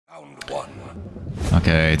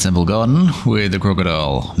Okay, Temple Garden with the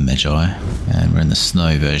Crocodile Medjay, and we're in the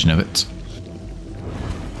snow version of it.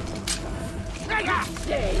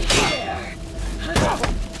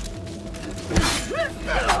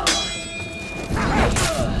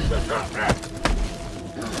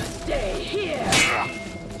 Stay here.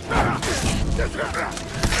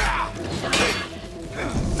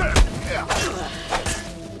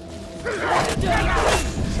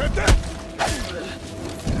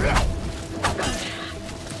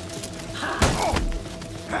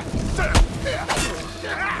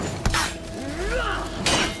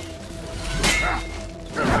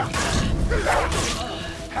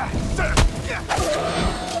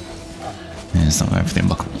 Yeah, it's not going for the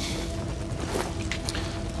unbuckle.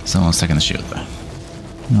 Someone's taking the shield though.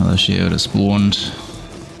 Another shield has spawned.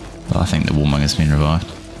 But I think the warmong has been revived.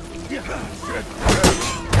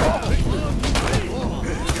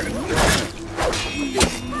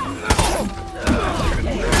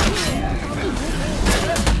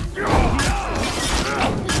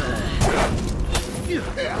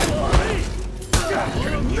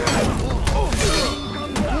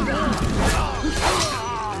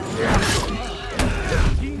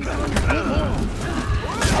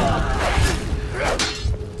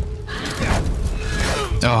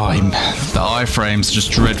 Oh, the iframes are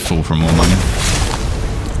just dreadful from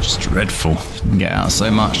Warmonger. Just dreadful. You can get out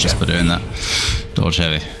so much just by doing that. Dodge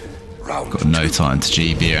heavy. Got no time to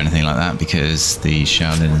GB or anything like that because the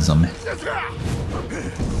Shaolin is on me.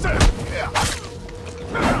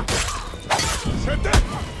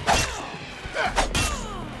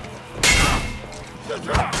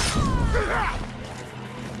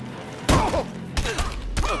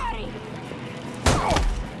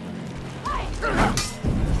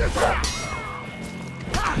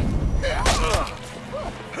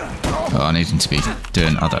 Oh, I need him to be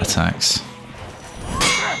doing other attacks.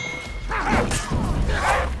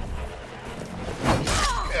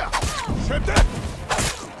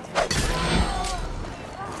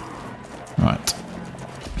 Right.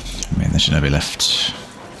 I mean, there should not be left.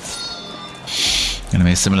 Gonna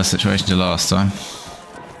be a similar situation to last time.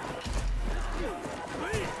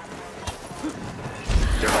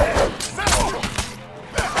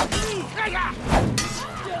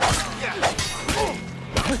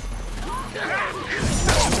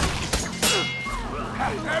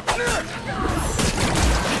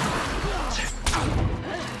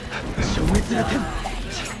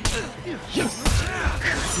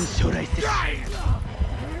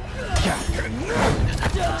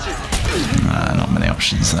 Not many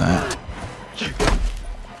options there.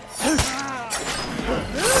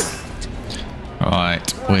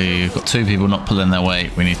 Right, we've got two people not pulling their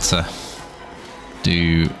weight. We need to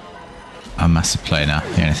do a massive play now.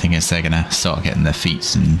 The only thing is they're going to start getting their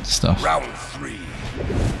feet and stuff. Round 3.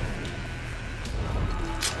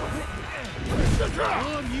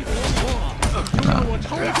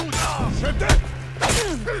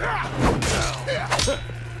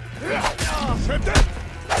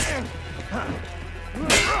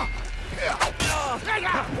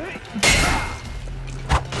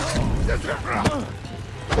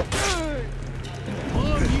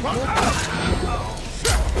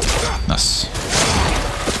 Nice.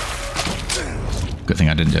 Good thing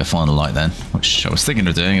I didn't do a final light then, which I was thinking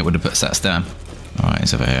of doing. It would have put stats down. Alright,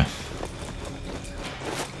 he's over here.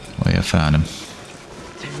 Well, you found him.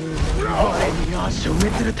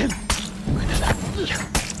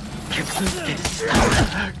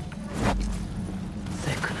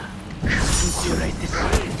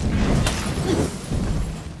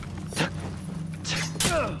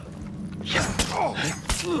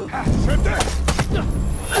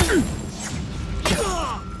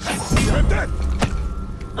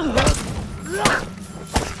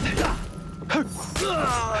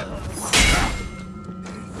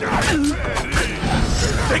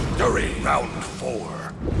 Victory! Round 4.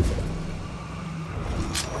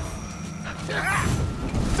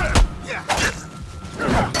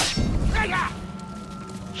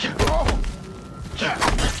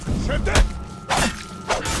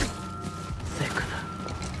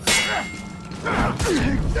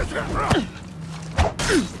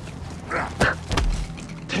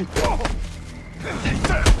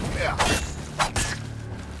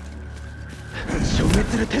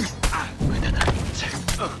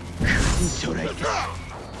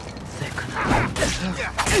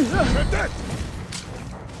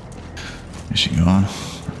 Is she gone?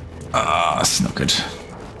 Ah, that's not good.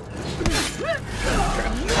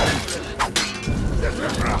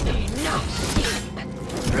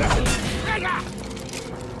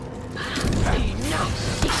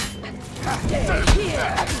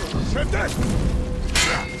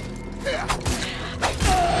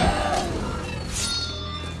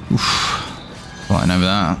 going over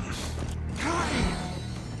that.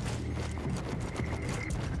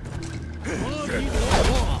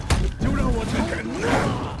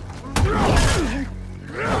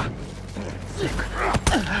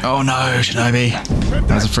 Oh no, Shinobi.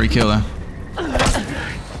 That was a free kill there.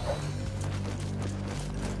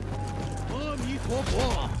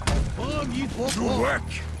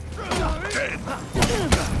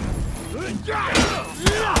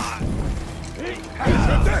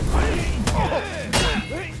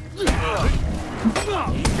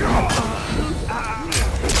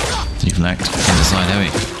 Deflect, other side heavy.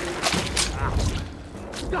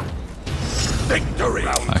 Victory.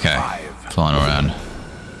 Okay, final round.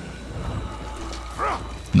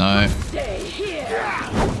 No.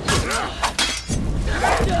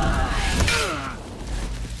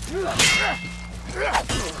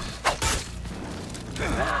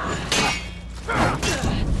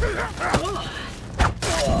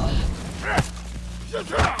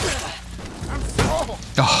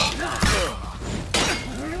 Oh.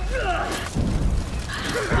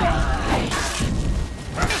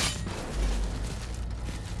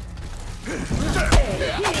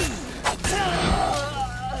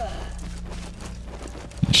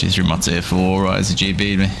 She threw my tier 4 right as he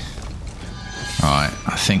GB'd me. Right,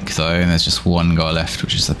 I think though there's just one guy left,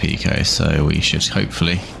 which is the PK, so we should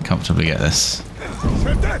hopefully comfortably get this.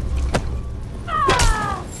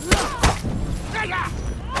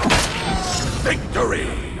 Victory.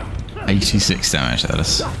 86 damage, that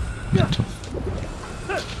is mental.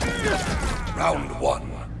 Round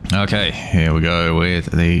 1. Okay, here we go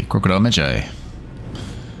with the Crocodile Medjay.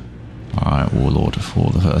 Alright, Warlord for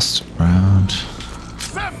the first round.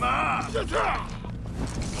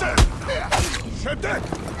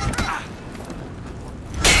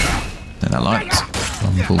 Then that light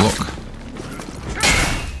on the full walk.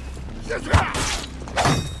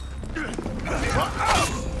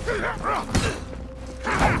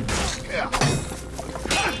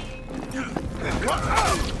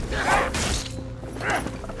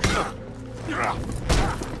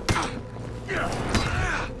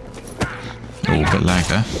 Oh, a bit lag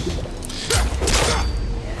there.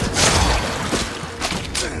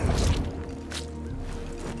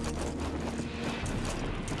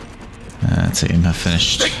 Team have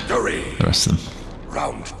finished Victory. the rest of them.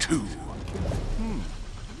 Round 2.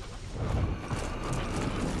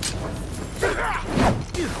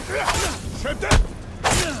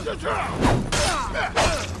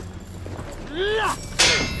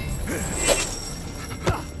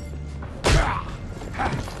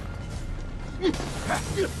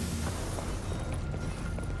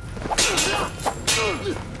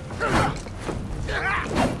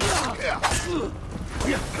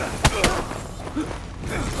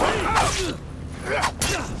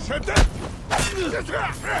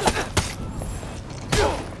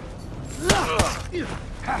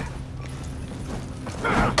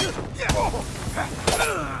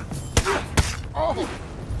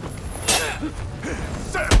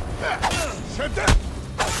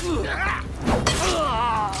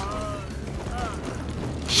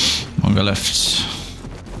 One guy left.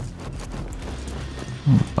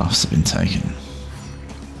 Oh, the buffs have been taken.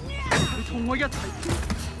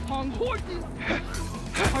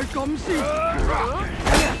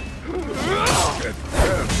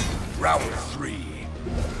 Round 3.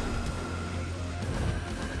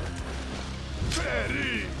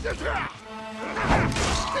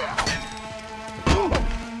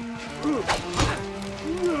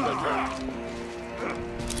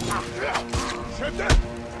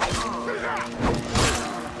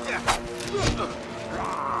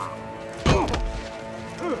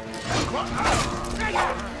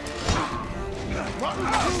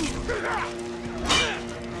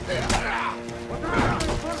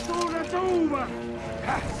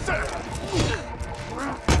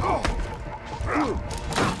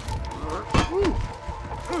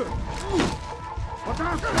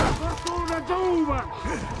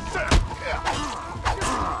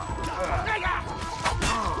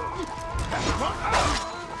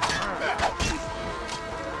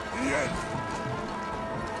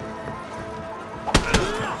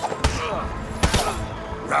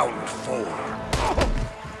 Round 4.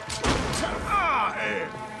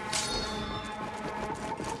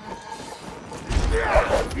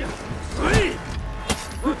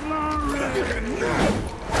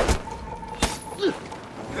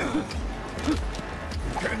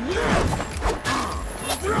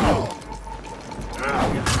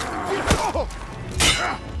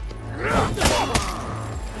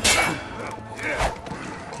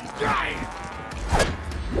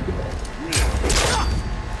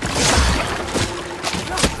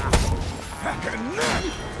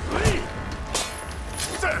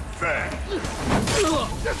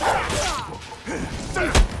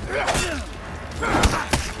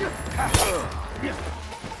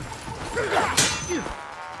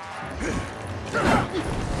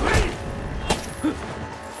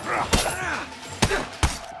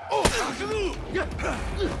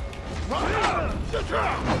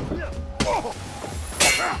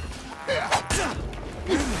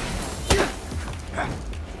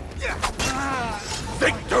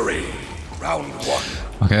 Victory! Round 1.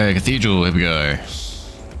 Okay, Cathedral, here we go.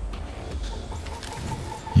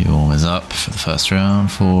 You always up for the first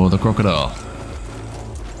round for the Crocodile.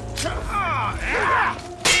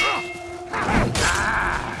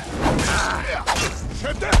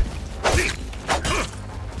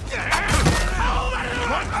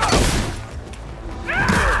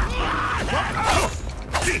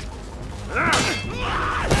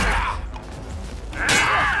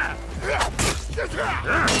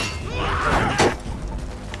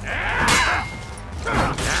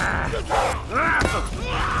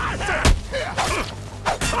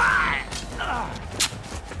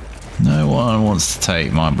 No one wants to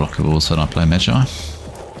take my blockables when I play Medjay.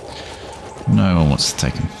 No one wants to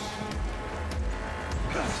take them.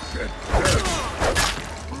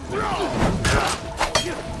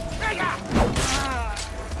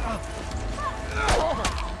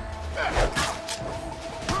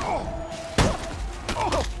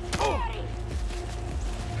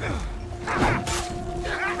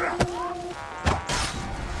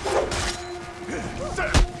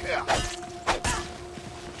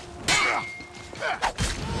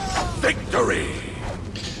 Victory!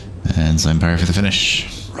 And zone parry for the finish.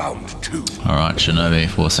 Round 2. Alright, Shinobi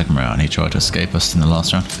for the second round. He tried to escape us in the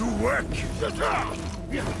last round. To work!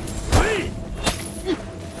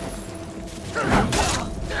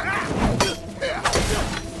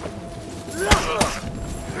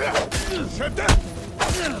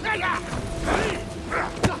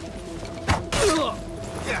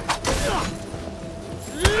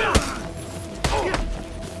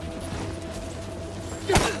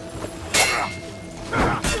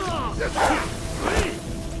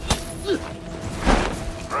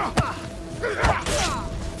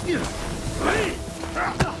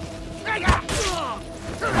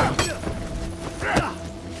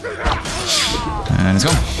 And he's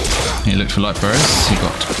gone. He looked for light burrows. He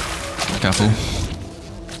got a couple,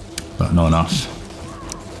 but not enough.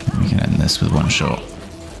 We can end this with one shot.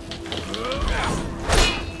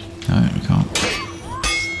 No, we can't.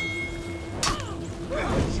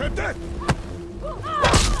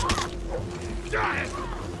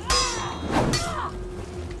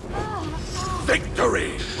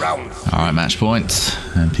 Victory! Round 3. Alright, match point.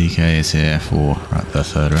 And PK is here for the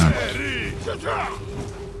third round.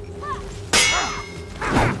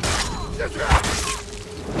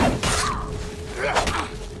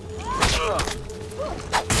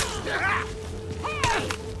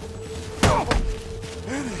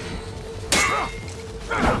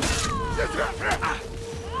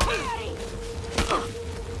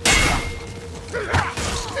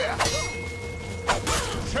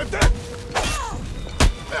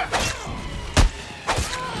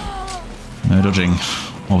 No dodging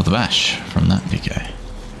of the bash from that PK.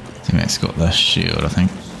 Teammate's got the shield, I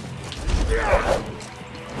think.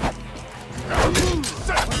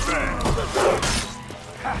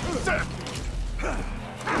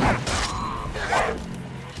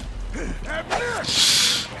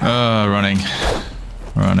 Running.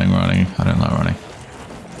 Running. I don't like running.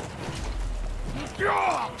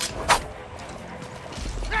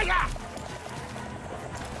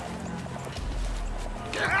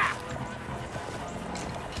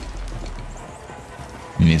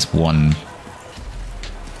 He needs one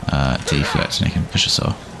deflect and he can push us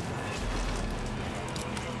off.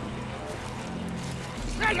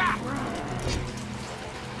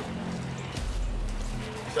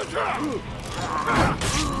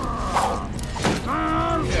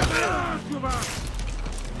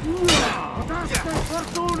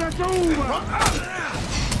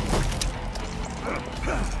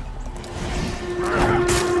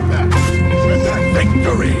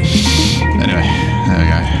 Victory!